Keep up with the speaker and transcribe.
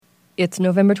It's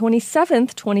November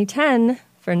 27th, 2010.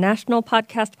 For National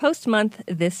Podcast Post Month,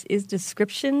 this is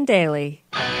Description Daily.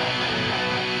 All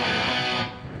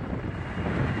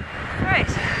right.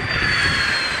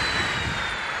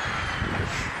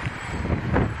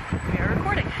 We are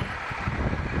recording.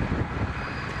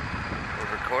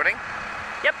 We're recording?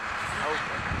 Yep.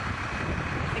 Okay.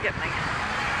 Let me get my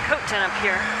coat done up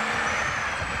here.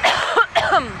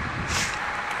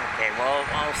 Okay, well,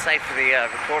 I'll say for the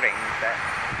recording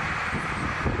that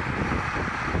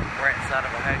we're inside of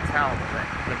a hotel that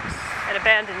looks... An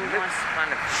abandoned one. looks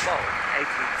kind of, well,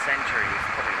 18th century is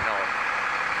probably not.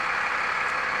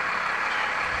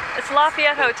 It's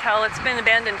Lafayette Hotel. It's been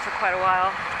abandoned for quite a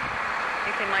while. I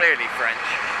think they might... Clearly French.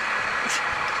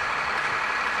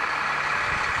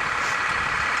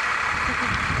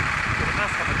 It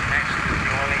must have a connection with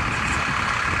New Orleans or something.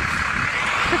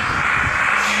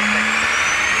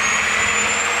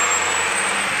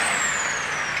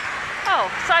 Oh,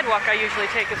 sidewalk I usually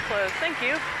take as closed. Thank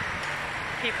you.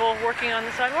 People working on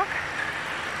the sidewalk.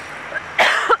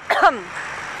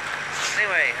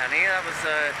 Anyway, honey, that was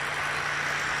a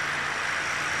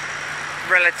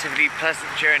relatively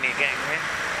pleasant journey getting here.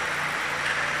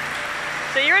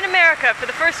 So you're in America for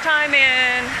the first time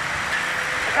in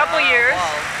a couple years.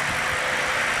 Well,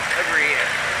 over a year.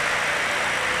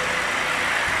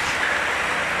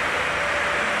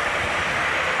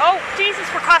 Oh, Jesus,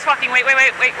 we're crosswalking. Wait.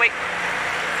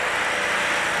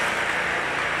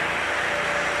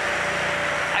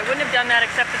 I wouldn't have done that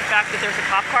except for the fact that there's a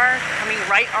cop car coming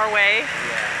right our way.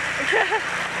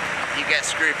 Yeah. You get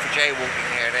screwed for jaywalking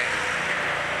here, don't you?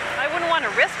 I wouldn't want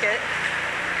to risk it.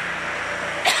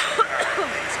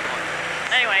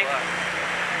 Anyway.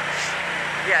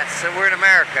 Yeah, so we're in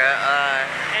America.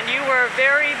 And you were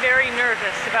very, very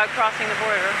nervous about crossing the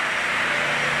border.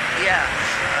 Yeah,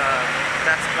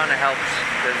 that's kind of helped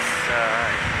because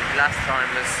last time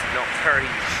was not very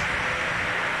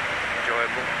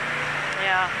enjoyable.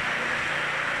 Yeah.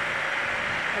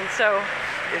 And so...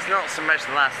 It's not so much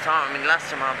the last time. I mean,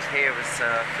 last time I was here was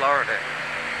Florida.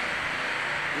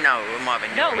 No, it might have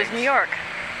been New No, it was Orleans. New York.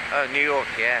 Oh, New York,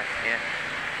 yeah.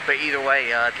 But either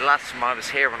way, the last time I was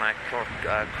here when I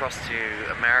crossed to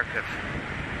America from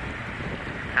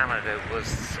Canada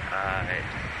was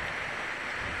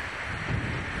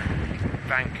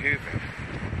Vancouver.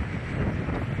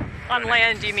 On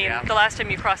land, you mean? Yeah. The last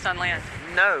time you crossed on land?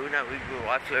 No,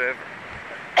 I flew over.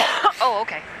 Oh,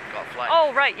 okay. Got a flight.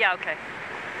 Oh, right, yeah, okay.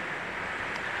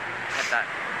 Had that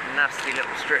nasty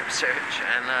little strip search,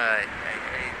 and it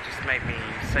just made me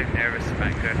so nervous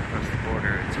about going across the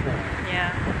border at all.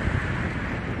 Yeah.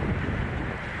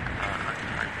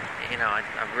 I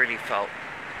really felt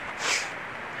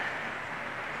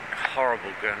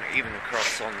horrible going even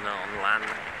across on land,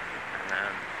 and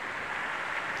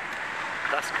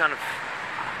that's kind of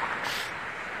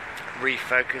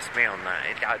refocused me on that.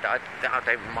 I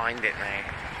don't mind it now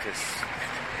because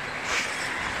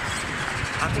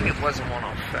I think it was a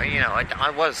one-off.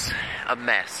 I was a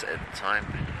mess at the time.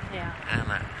 Yeah.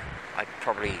 And I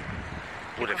probably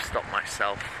would have stopped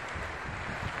myself.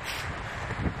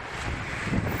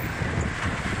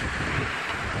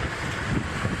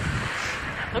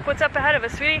 Look what's up ahead of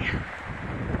us, sweetie.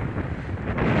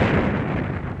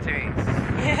 Timmies.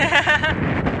 Yeah.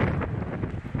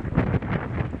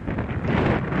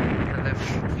 There's a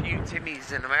few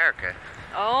Timmies in America.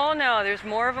 Oh, no, there's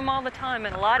more of them all the time,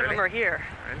 and a lot of them are here.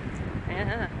 Really?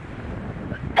 Yeah.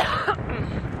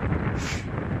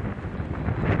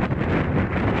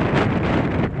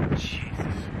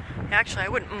 Jesus. Actually, I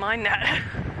wouldn't mind that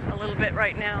a little bit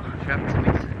right now. Do you have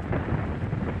Timmies?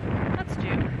 Let's do.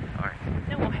 Alright.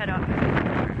 Then we'll head up.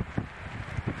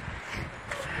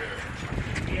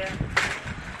 Yeah.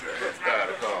 Just got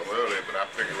a call earlier, but I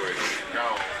figured it was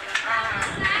gone.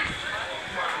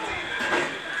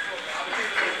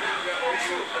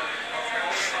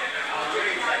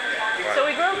 So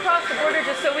we drove across the border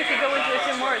just so we could go into a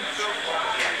Tim Hortons.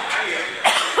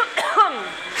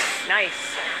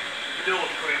 Nice.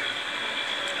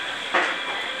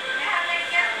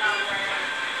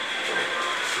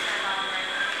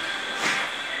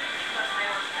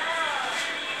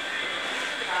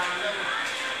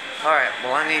 Alright,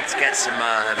 well I need to get some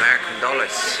American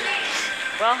dollars.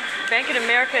 Well, Bank of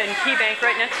America and Key Bank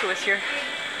right next to us here.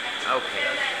 Okay.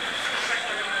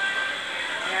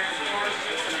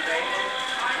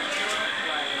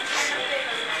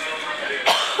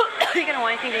 Are you gonna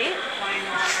want anything to eat?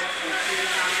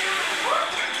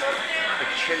 A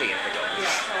chili if I got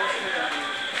this.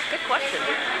 Good question.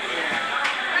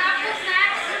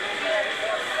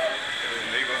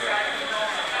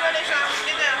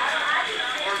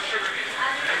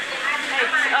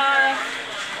 Hey,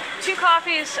 2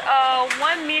 coffees,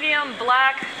 1 medium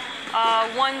black,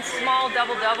 1 small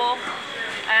double.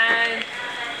 And do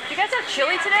you guys have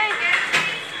chili today?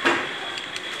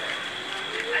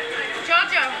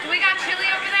 Jojo, do we got chili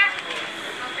over there?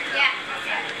 Yeah.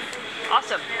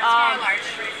 Awesome. Small or large?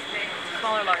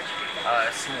 Small or large?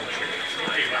 Small chili.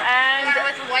 And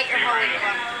With white or whole wheat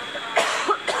bun?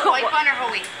 White bun or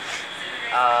whole wheat?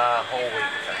 Whole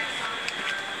wheat, thanks.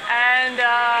 And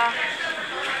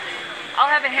I'll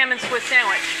have a ham and Swiss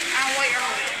sandwich. White or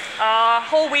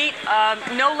whole wheat? Whole wheat,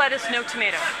 no lettuce, no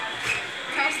tomato.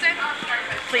 Toasted?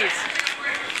 Please.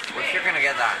 Well, if you're gonna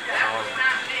get that, then I'll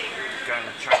go and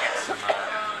try and get some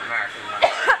American lunch.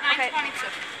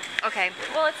 $9.22. Okay.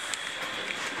 Well, let's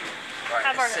Right,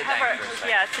 have let's sit down for a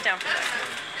second. sit down for a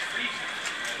second.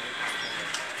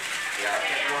 Yeah, I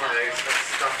think one of those for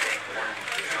stuffing, one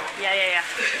Yeah.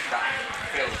 that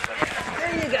feels like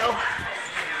There you go.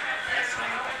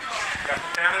 Got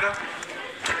Canada?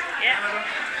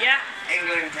 Yeah.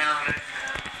 England, Canada.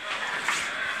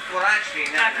 Well, actually,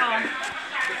 no. Back home.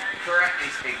 Correctly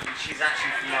speaking, she's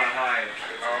actually from Ohio.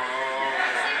 Oh,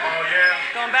 yeah.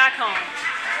 Going back home.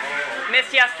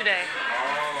 Missed yesterday.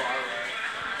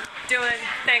 Doing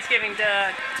Thanksgiving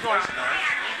tomorrow.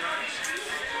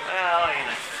 Well, you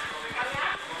know.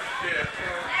 Yeah.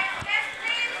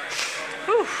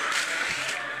 Whew.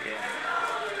 Yeah.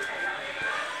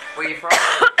 Where you from?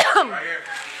 Right here.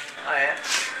 Oh, yeah.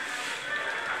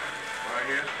 Right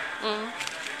here.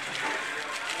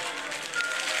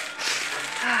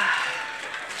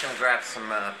 Gonna grab some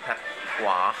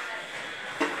peppoir.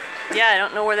 Yeah, I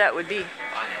don't know where that would be. I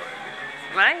know.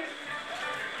 Right?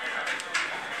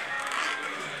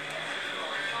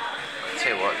 I'll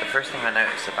tell you what, the first thing I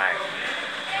noticed about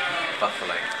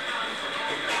Buffalo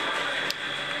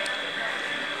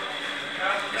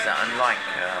is that unlike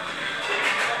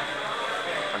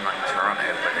Toronto,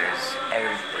 where there's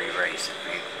every race of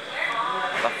people,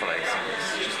 Buffalo is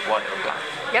just white or black.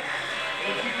 Yep.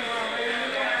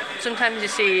 Sometimes you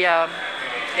see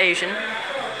Asian. I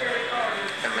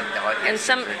guess And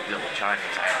some- there's a little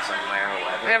Chinatown somewhere or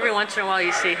whatever. Every but once in a while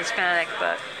you see Hispanic,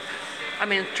 but I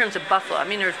mean, in terms of Buffalo, I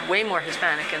mean, there's way more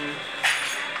Hispanic in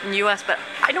the U.S., but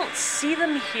I don't see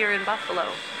them here in Buffalo.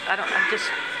 I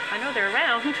know they're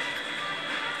around.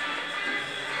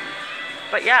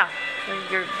 But yeah,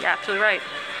 you're absolutely right.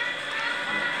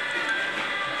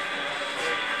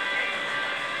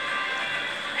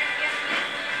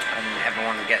 And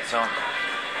everyone gets on.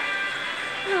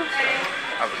 I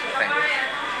would think.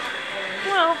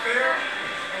 Well,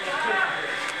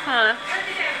 I don't know.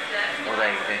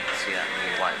 Although you didn't see that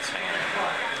many whites hanging out.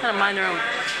 Kind of mind their own.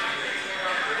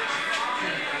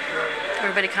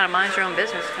 Everybody kind of minds their own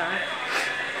business, kind of.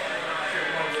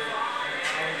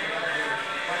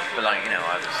 But like, you know,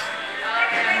 I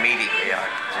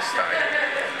just started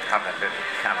having a bit of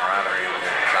camaraderie with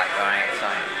that guy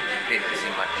outside. It didn't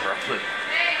seem like a problem.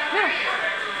 Yeah.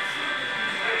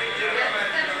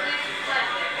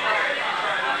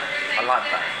 I like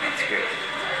that. That's good.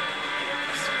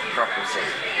 It's proper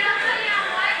scene.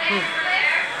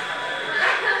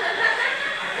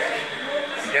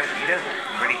 You don't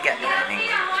really get that in England,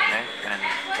 you know, and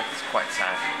that's quite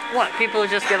sad. What? People who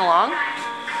just get along?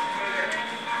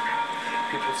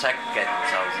 People segregate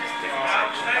themselves into different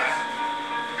sections.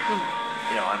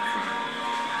 You know, I'm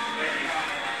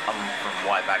from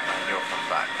white background, you're from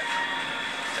black background.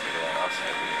 So,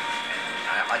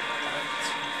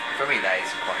 for me, that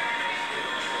is quite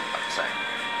upsetting.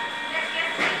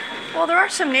 Well, there are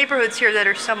some neighborhoods here that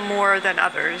are some more than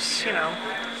others, you know.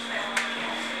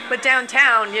 But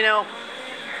downtown, you know,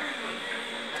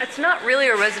 it's not really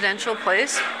a residential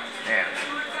place. Yeah,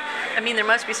 I mean, there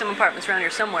must be some apartments around here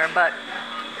somewhere, but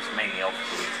it's mainly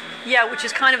offices. yeah, which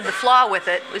is kind of the flaw with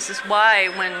it. This is why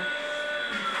when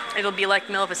it'll be like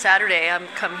the middle of a Saturday, I'm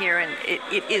come here and it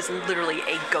is literally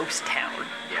a ghost town.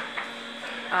 Yeah.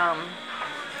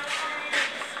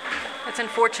 It's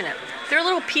unfortunate. There are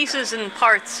little pieces and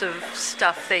parts of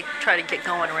stuff they try to get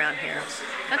going around here.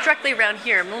 Not directly around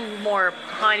here, a little more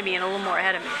behind me and a little more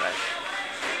ahead of me, but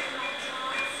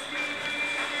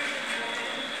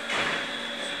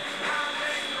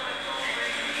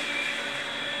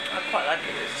I quite like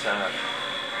it. It's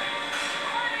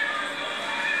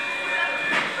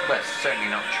well, it's certainly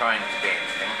not trying to be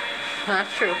anything.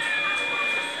 that's true.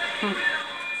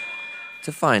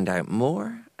 To find out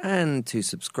more and to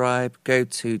subscribe, go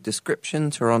to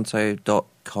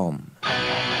descriptiontoronto.com.